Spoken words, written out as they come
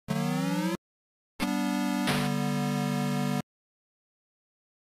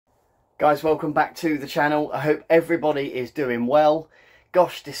Guys, welcome back to the channel. I hope everybody is doing well.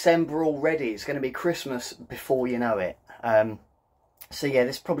 Gosh, December already. It's going to be Christmas before you know it. So yeah,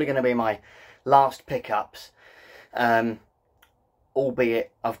 this is probably going to be my last pickups.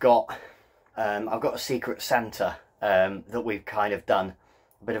 Albeit I've got a Secret Santa that we've kind of done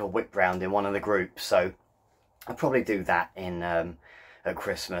a bit of a whip round in one of the groups. So I'll probably do that in at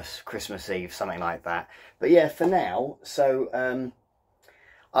Christmas Eve, something like that. But yeah, for now, so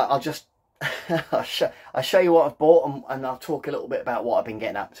I'll just I'll show you what I've bought, and I'll talk a little bit about what I've been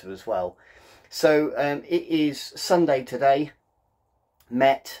getting up to as well. So it is Sunday today.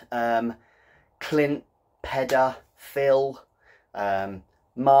 Met Clint, Pedder, Phil,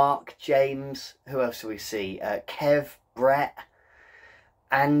 Mark, James, who else do we see? Kev, Brett,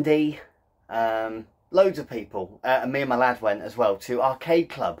 Andy, loads of people. And me and my lad went as well to Arcade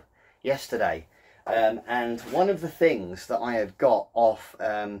Club yesterday. And one of the things that I had got off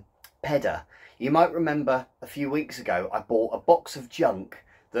Pedder, you might remember a few weeks ago I bought a box of junk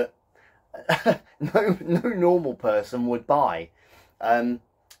that no normal person would buy.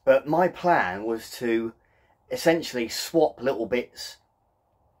 But my plan was to essentially swap little bits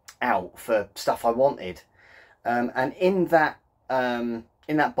out for stuff I wanted. And in that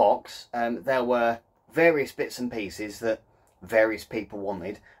box there were various bits and pieces that various people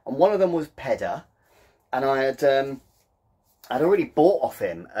wanted, and one of them was Pedder, and I'd already bought off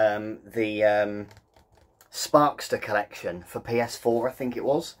him the Sparkster collection for PS4, I think it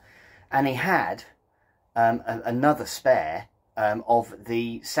was, and he had another spare of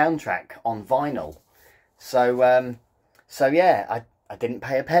the soundtrack on vinyl. So so yeah, I didn't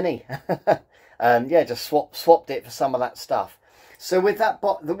pay a penny. Yeah, just swapped it for some of that stuff. So with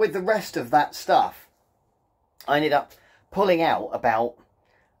with the rest of that stuff, I ended up pulling out about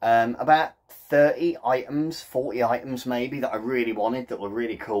 30 items, 40 items maybe, that I really wanted, that were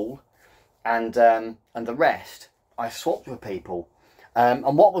really cool, and the rest I swapped with people.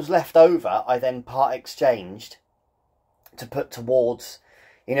 And what was left over, I then part exchanged to put towards,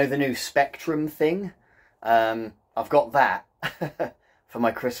 you know, the new Spectrum thing. I've got that for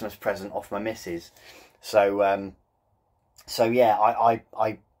my Christmas present off my missus. So so yeah,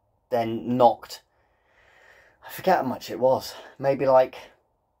 I then knocked, I forget how much it was, maybe like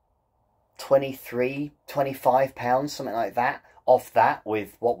 23, 25 pounds, something like that, off that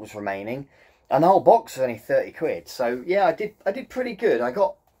with what was remaining. And the whole box was only 30 quid. So yeah, I did pretty good. I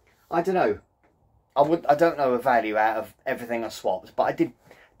got, I don't know, I don't know a value out of everything I swapped, but I did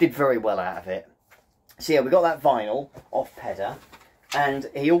very well out of it. So yeah, we got that vinyl off Pedder, and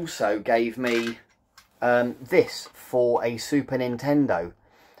he also gave me this for a Super Nintendo.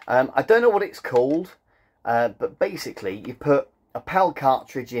 I don't know what it's called, but basically you put a PAL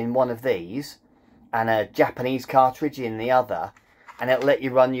cartridge in one of these and a Japanese cartridge in the other, and it'll let you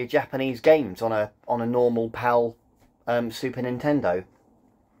run your Japanese games on a normal PAL Super Nintendo.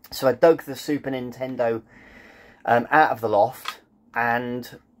 So I dug the Super Nintendo out of the loft,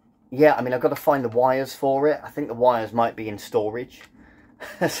 and yeah, I mean, I've got to find the wires for it. I think the wires might be in storage.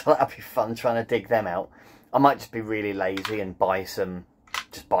 So that'll be fun trying to dig them out. I might just be really lazy and buy some.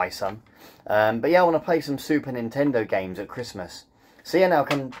 But yeah, I want to play some Super Nintendo games at Christmas. So yeah, now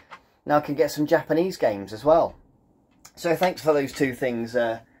I can get some Japanese games as well. So thanks for those two things,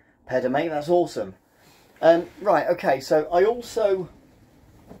 Pedder, mate. That's awesome. Right, okay. So I also,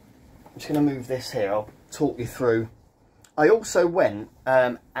 I'm just going to move this here. I'll talk you through. I also went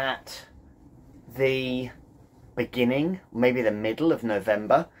at the beginning, maybe the middle of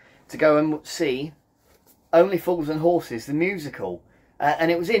November, to go and see Only Fools and Horses, the musical. And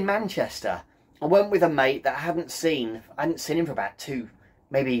it was in Manchester. I went with a mate that I hadn't seen him for about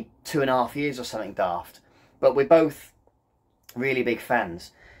maybe 2.5 years or something daft. But we're both really big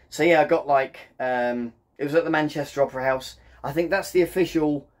fans. So yeah, I got like, it was at the Manchester Opera House. I think that's the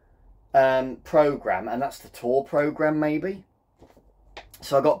official programme, and that's the tour programme maybe.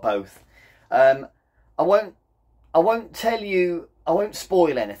 So I got both. I won't tell you, I won't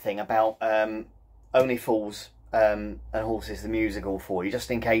spoil anything about Only Fools and Horses the musical for you, just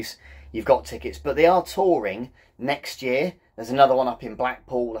in case you've got tickets. But they are touring next year. There's another one up in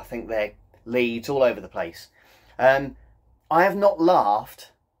Blackpool, I think they're Leeds, all over the place. I have not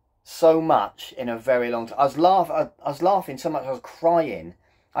laughed so much in a very long time. I was laughing so much I was crying.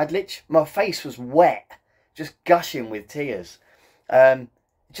 My face was wet, just gushing with tears.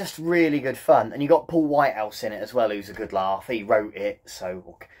 Just really good fun. And you got Paul Whitehouse in it as well, who's a good laugh. He wrote it,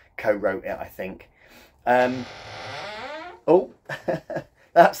 or co-wrote it, I think. Oh,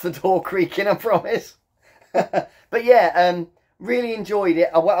 that's the door creaking, I promise. But yeah, really enjoyed it.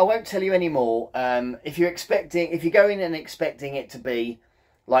 I won't tell you any more. If you go in and expecting it to be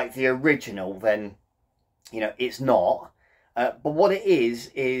like the original, then, you know, it's not. But what it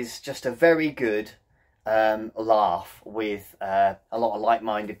is just a very good laugh with a lot of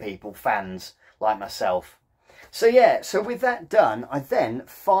like-minded people, fans like myself. So yeah, so with that done, I then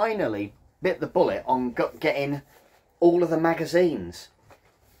finally bit the bullet on getting all of the magazines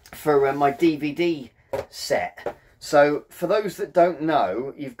for my DVD set. So for those that don't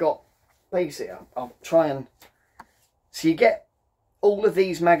know, you've got basically, I'll try and, so you get all of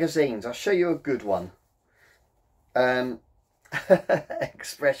these magazines. I'll show you a good one.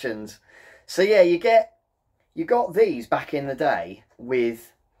 Expressions. So yeah, you got these back in the day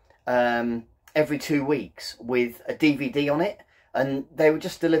with every 2 weeks with a DVD on it, and they were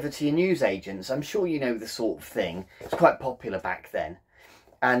just delivered to your newsagents. I'm sure you know the sort of thing. It's quite popular back then.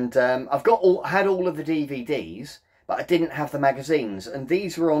 And I've had all of the DVDs, but I didn't have the magazines, and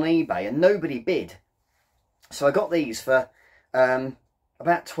these were on eBay and nobody bid. So I got these for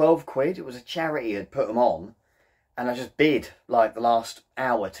about 12 quid. It was a charity had put them on, and I just bid like the last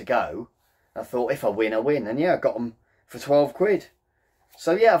hour to go. I thought, if I win, I win. And yeah, I got them for 12 quid.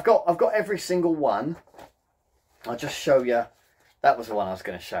 So yeah, I've got every single one. I'll just show you. That was the one I was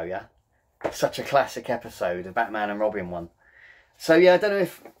going to show you. Such a classic episode, a Batman and Robin one. So yeah, I don't know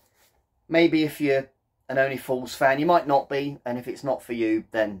if, maybe if you're an Only Fools fan, you might not be. And if it's not for you,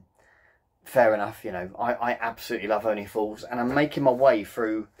 then fair enough. You know, I absolutely love Only Fools. And I'm making my way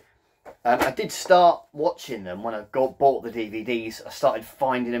through. I did start watching them when I bought the DVDs. I started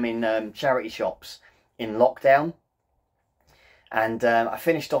finding them in charity shops in lockdown. And I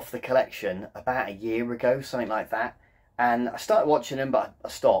finished off the collection about a year ago, something like that. And I started watching them, but I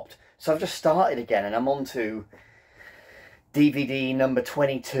stopped. So I've just started again, and I'm on to DVD number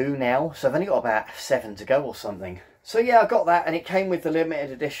 22 now. So I've only got about 7 to go or something. So yeah, I got that, and it came with the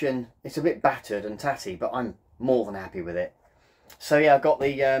limited edition. It's a bit battered and tatty, but I'm more than happy with it. So yeah, I got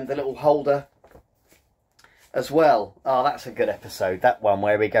the little holder as well. Oh, that's a good episode, that one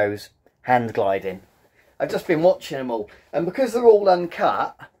where he goes hand gliding. I've just been watching them all, and because they're all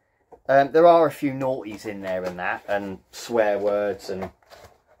uncut, there are a few naughties in there and that, and swear words, and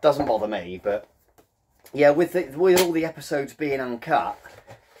doesn't bother me. But yeah, with all the episodes being uncut,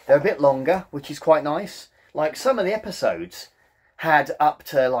 they're a bit longer, which is quite nice. Like some of the episodes had up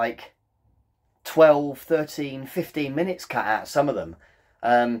to like 12, 13, 15 minutes cut out, some of them,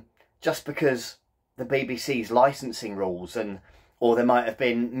 just because the BBC's licensing rules, or there might have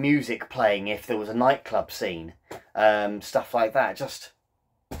been music playing if there was a nightclub scene, stuff like that.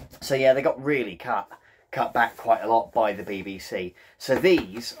 So yeah, they got really cut back quite a lot by the BBC. So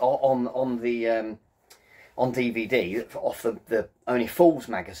these are on DVD off the Only Fools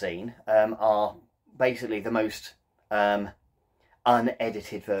magazine, are basically the most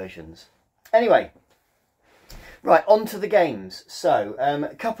unedited versions. Anyway, right, on to the games. So,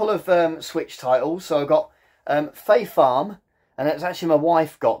 a couple of Switch titles. So I got Fae Farm, and it's actually my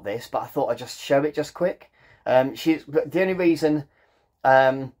wife got this, but I thought I'd just show it just quick. The only reason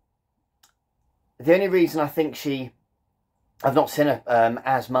I think I've not seen her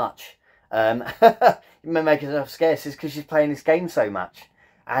as much, it may make herself scarce, is because she's playing this game so much.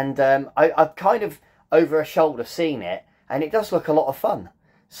 And I've kind of over her shoulder seen it, and it does look a lot of fun.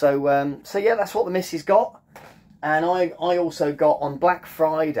 So so yeah, that's what the missus got. And I also got, on Black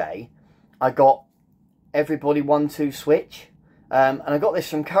Friday, I got Everybody 1-2 Switch. And I got this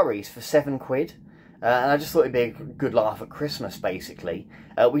from Curry's for 7 quid. And I just thought it'd be a good laugh at Christmas, basically.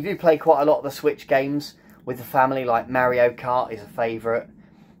 We do play quite a lot of the Switch games with the family, like Mario Kart is a favourite.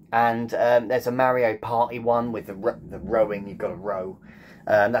 And there's a Mario Party one with the rowing, you've got to row.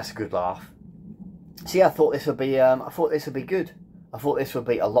 That's a good laugh. So yeah, I thought this would be good. I thought this would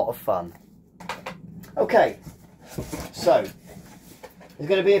be a lot of fun. Okay, so there's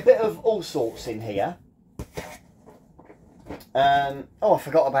going to be a bit of all sorts in here. Oh, I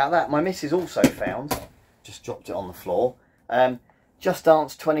forgot about that. My missus also found, just dropped it on the floor, Just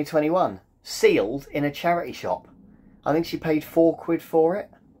Dance 2021, sealed in a charity shop. I think she paid 4 quid for it.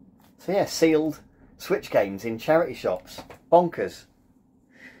 So yeah, sealed Switch games in charity shops. Bonkers.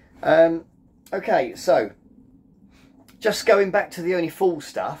 Okay, so just going back to the Only Fools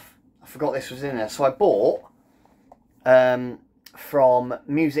stuff, I forgot this was in there. So I bought from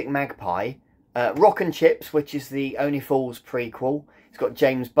Music Magpie Rock and Chips, which is the Only Fools prequel. It's got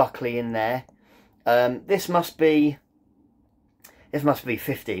James Buckley in there. This must be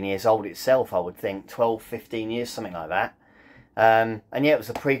 15 years old itself, I would think. 12, 15 years, something like that. And yeah, it was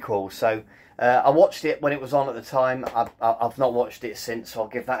a prequel. So I watched it when it was on at the time. I've not watched it since, so I'll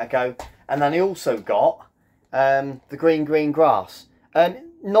give that a go. And then I also got The Green Green Grass.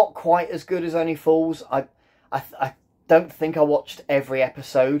 Not quite as good as Only Fools. I don't think I watched every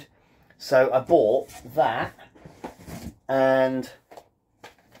episode. So I bought that and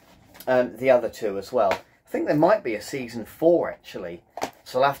the other two as well. I think there might be a season 4 actually.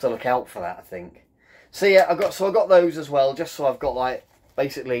 So I'll have to look out for that, I think. So yeah, I got those as well, just so I've got like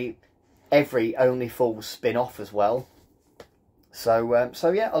basically every Only Fools spin-off as well. So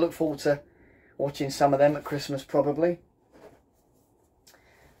so yeah, I look forward to watching some of them at Christmas probably.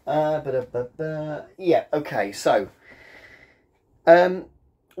 Yeah, okay, so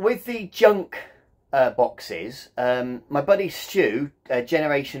with the junk boxes, my buddy Stu,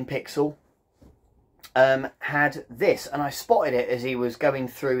 Generation Pixel, had this, and I spotted it as he was going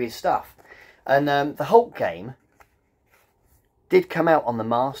through his stuff. And the Hulk game did come out on the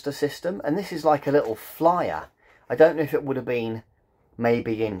Master System, and this is like a little flyer. I don't know if it would have been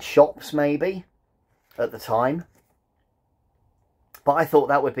maybe in shops maybe at the time, but I thought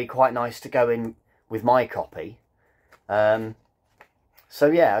that would be quite nice to go in with my copy. So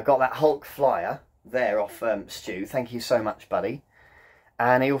yeah, I got that Hulk flyer there off Stu. Thank you so much, buddy.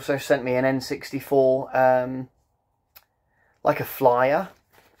 And he also sent me an N64, like a flyer.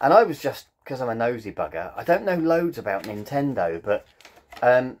 And I was just, because I'm a nosy bugger, I don't know loads about Nintendo, but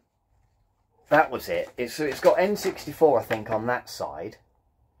that was it. It's got N64, I think, on that side.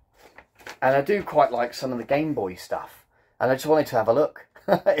 And I do quite like some of the Game Boy stuff. And I just wanted to have a look,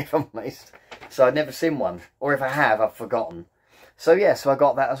 if I'm honest. So I'd never seen one. Or if I have, I've forgotten. So yeah, so I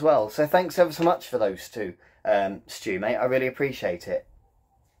got that as well. So thanks ever so much for those two, Stu, mate. I really appreciate it.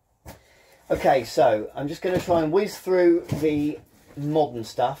 Okay, so I'm just going to try and whiz through the modern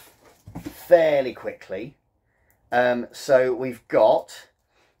stuff fairly quickly. So we've got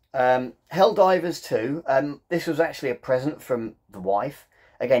Helldivers 2. This was actually a present from the wife.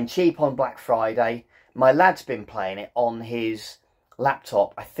 Again, cheap on Black Friday. My lad's been playing it on his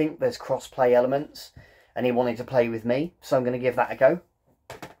laptop. I think there's cross-play elements, and he wanted to play with me, so I'm going to give that a go.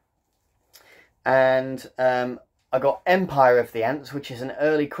 And I got Empire of the Ants, which is an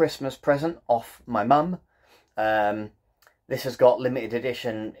early Christmas present off my mum. This has got limited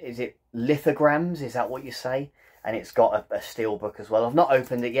edition, is it lithograms, is that what you say? And it's got a steel book as well. I've not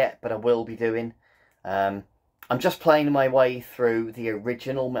opened it yet, but I will be doing. I'm just playing my way through the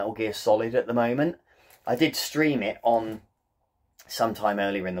original Metal Gear Solid at the moment. I did stream it on sometime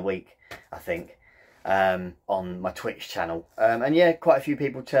earlier in the week, I think, on my Twitch channel. And yeah, quite a few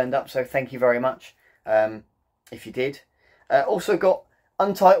people turned up, so thank you very much if you did. Also got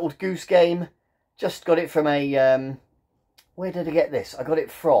Untitled Goose Game. Just got it from a... where did I get this? I got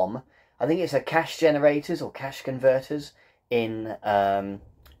it from, I think it's a Cash Generators or Cash Converters in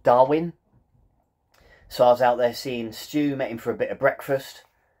Darwin. So I was out there seeing Stu, met him for a bit of breakfast.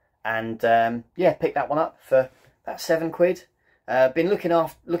 And yeah, picked that one up for about £7. Been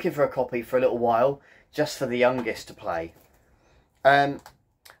looking for a copy for a little while, just for the youngest to play. I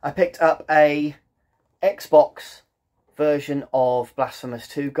picked up a Xbox version of Blasphemous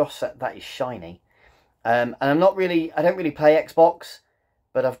 2. Gosh, that is shiny. And I don't really play Xbox,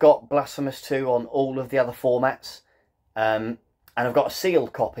 but I've got Blasphemous 2 on all of the other formats. And I've got a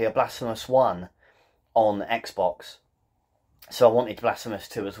sealed copy of Blasphemous 1 on Xbox. So I wanted Blasphemous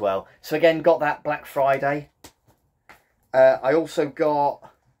 2 as well. So again, got that Black Friday. I also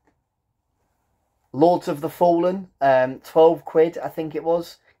got Lords of the Fallen, £12 I think it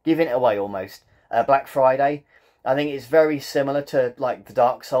was. Giving it away almost. Black Friday. I think it's very similar to like the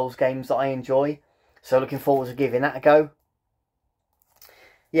Dark Souls games that I enjoy. So looking forward to giving that a go.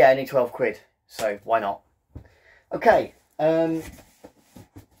 Yeah, only £12. So why not? Okay. I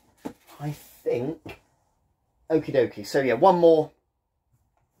think... Okie dokie. So yeah, one more.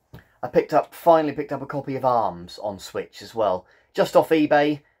 I finally picked up a copy of ARMS on Switch as well. Just off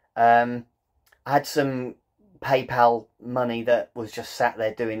eBay. I had some PayPal money that was just sat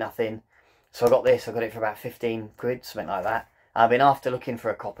there doing nothing. So I got this. I got it for about £15, something like that. I've been after looking for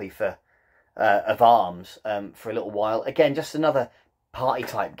a copy for of ARMS for a little while. Again, just another party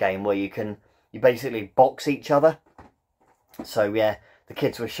type game where you basically box each other. So yeah, the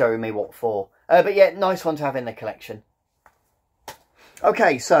kids were showing me what for. But yeah, nice one to have in the collection.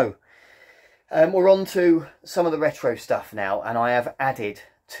 Okay, so we're on to some of the retro stuff now, and I have added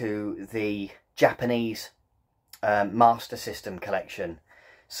to the Japanese Master System collection.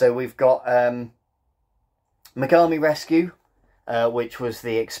 So we've got Megami Rescue, which was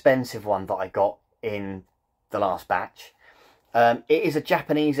the expensive one that I got in the last batch. It is a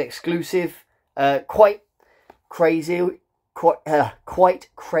Japanese exclusive, quite crazy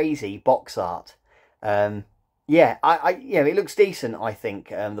box art. Yeah, it looks decent, I think,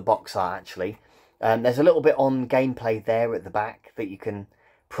 the box art actually. There's a little bit on gameplay there at the back that you can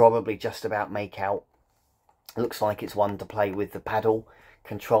probably just about make out. It looks like it's one to play with the paddle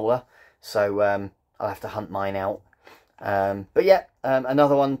controller, so I'll have to hunt mine out. But yeah,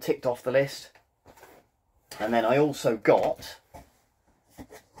 another one ticked off the list. And then I also got,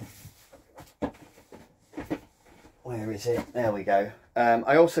 where is it? There we go.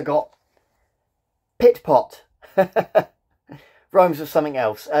 I also got Pit Pot. Rhymes with something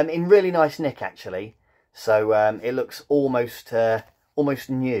else. In really nice nick, actually. So it looks almost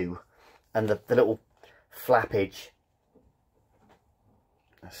new, and the little flappage,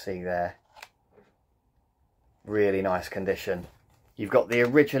 let's see there, really nice condition. You've got the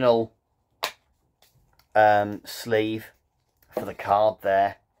original sleeve for the card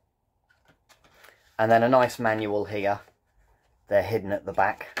there, and then a nice manual here. They're hidden at the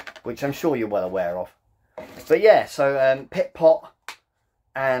back, which I'm sure you're well aware of. But yeah, so Pit Pot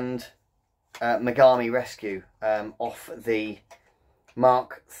and Megami Rescue off the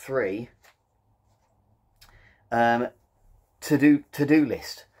Mark III to-do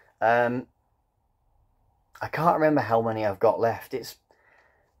list. I can't remember how many I've got left. It's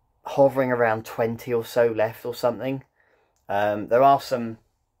hovering around 20 or so left or something. There are some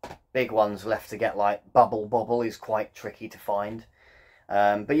big ones left to get, like Bubble Bobble is quite tricky to find.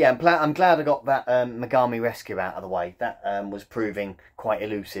 But yeah, I'm glad I got that Megami Rescue out of the way. That was proving quite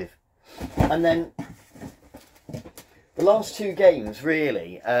elusive. And then the last two games,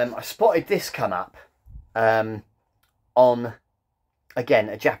 really, I spotted this come up on, again,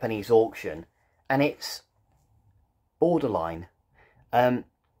 a Japanese auction, and it's Borderline.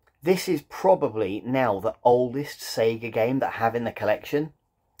 This is probably now the oldest Sega game that I have in the collection,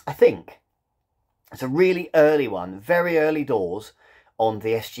 I think. It's a really early one, very early doors, on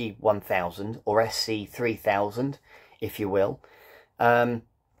the SG-1000 or SC-3000, if you will. And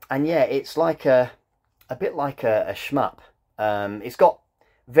yeah, it's like a bit like a shmup. It's got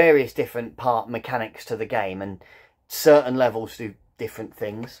various different part mechanics to the game, and certain levels do different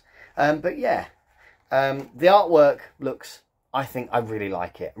things. But yeah, the artwork looks, I think I really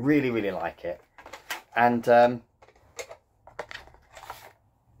like it. Really, really like it. And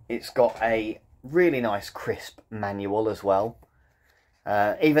it's got a really nice crisp manual as well.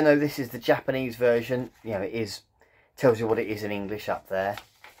 Even though this is the Japanese version, you know, it tells you what it is in English up there.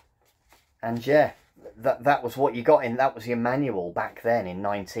 And yeah, that was what you got in, that was your manual back then in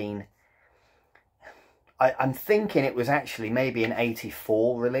I'm thinking it was actually maybe an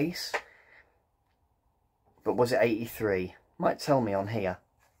 84 release. But was it 83? Might tell me on here.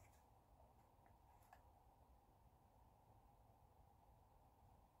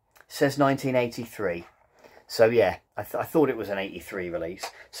 It says 1983. So yeah, I thought it was an 83 release.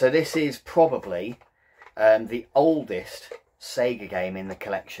 So this is probably the oldest Sega game in the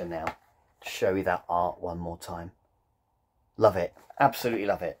collection now. Show you that art one more time. Love it. Absolutely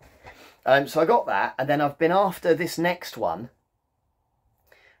love it. So I got that, and then I've been after this next one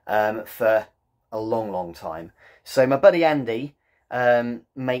for a long, long time. So my buddy Andy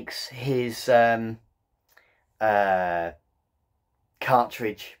makes his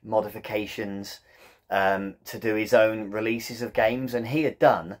cartridge modifications to do his own releases of games, and he had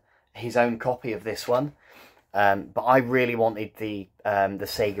done his own copy of this one, but I really wanted the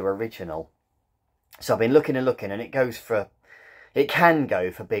Sega original, so I've been looking and looking, and it can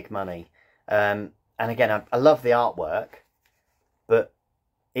go for big money. And again, I love the artwork, but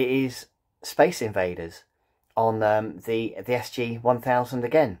it is Space Invaders on the SG-1000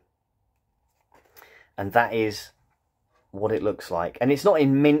 again, and that is what it looks like. And it's not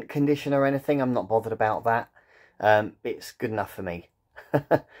in mint condition or anything. I'm not bothered about that. It's good enough for me.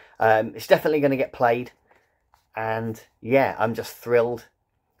 It's definitely going to get played, and yeah, I'm just thrilled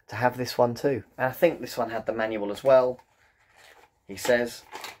to have this one too. And I think this one had the manual as well, he says.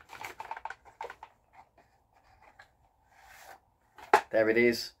 There it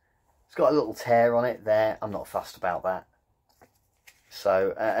is. It's got a little tear on it there. I'm not fussed about that.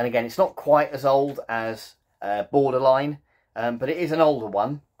 So, and again, it's not quite as old as Borderline, but it is an older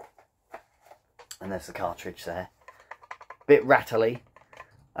one. And there's the cartridge there. Bit rattly.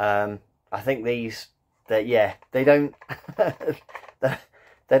 I think these, yeah, they don't,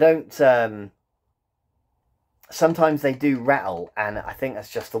 they don't, sometimes they do rattle, and I think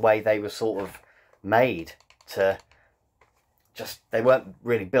that's just the way they were sort of made to they weren't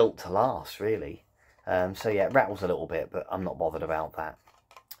really built to last, really. So yeah, it rattles a little bit, but I'm not bothered about that.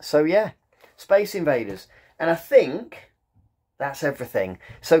 So yeah, Space Invaders. And I think that's everything.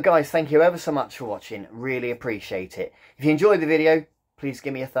 So guys, thank you ever so much for watching. Really appreciate it. If you enjoyed the video, please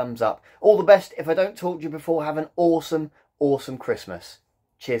give me a thumbs up. All the best. If I don't talk to you before, have an awesome, awesome Christmas.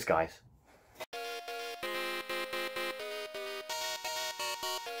 Cheers, guys.